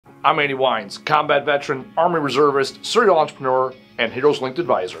I'm Andy Weins, combat veteran, Army reservist, serial entrepreneur, and Heroes Linked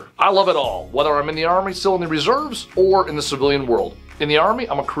advisor. I love it all, whether I'm in the Army, still in the reserves, or in the civilian world. In the Army,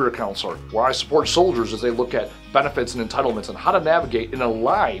 I'm a career counselor, where I support soldiers as they look at benefits and entitlements and how to navigate and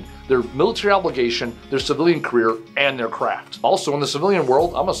align their military obligation, their civilian career, and their craft. Also in the civilian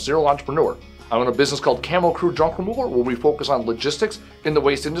world, I'm a serial entrepreneur. I own a business called Camo Crew Junk Remover, where we focus on logistics in the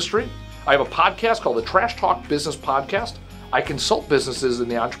waste industry. I have a podcast called the Trash Talk Business Podcast. I consult businesses in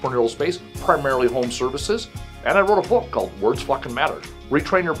the entrepreneurial space, primarily home services, and I wrote a book called Words Fucking Matter.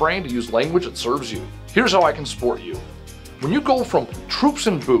 Retrain your brain to use language that serves you. Here's how I can support you. When you go from troops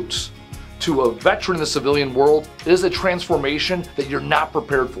in boots to a veteran in the civilian world, it is a transformation that you're not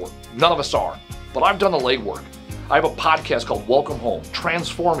prepared for. None of us are, but I've done the legwork. I have a podcast called Welcome Home,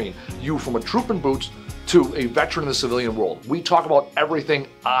 transforming you from a troop in boots to a veteran in the civilian world. We talk about everything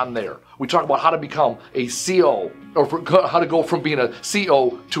on there. We talk about how to become a CO, or how to go from being a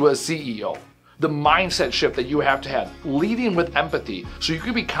CO to a CEO. The mindset shift that you have to have, leading with empathy so you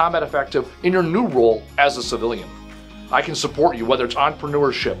can be combat effective in your new role as a civilian. I can support you, whether it's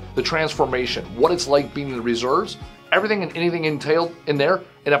entrepreneurship, the transformation, what it's like being in the reserves, everything and anything entailed in there.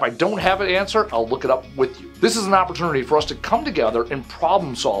 And if I don't have an answer, I'll look it up with you. This is an opportunity for us to come together and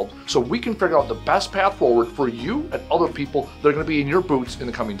problem solve so we can figure out the best path forward for you and other people that are going to be in your boots in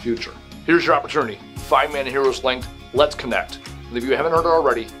the coming future. Here's your opportunity. 5-man Heroes Linked. Let's connect. And if you haven't heard it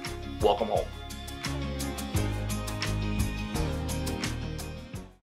already, welcome home.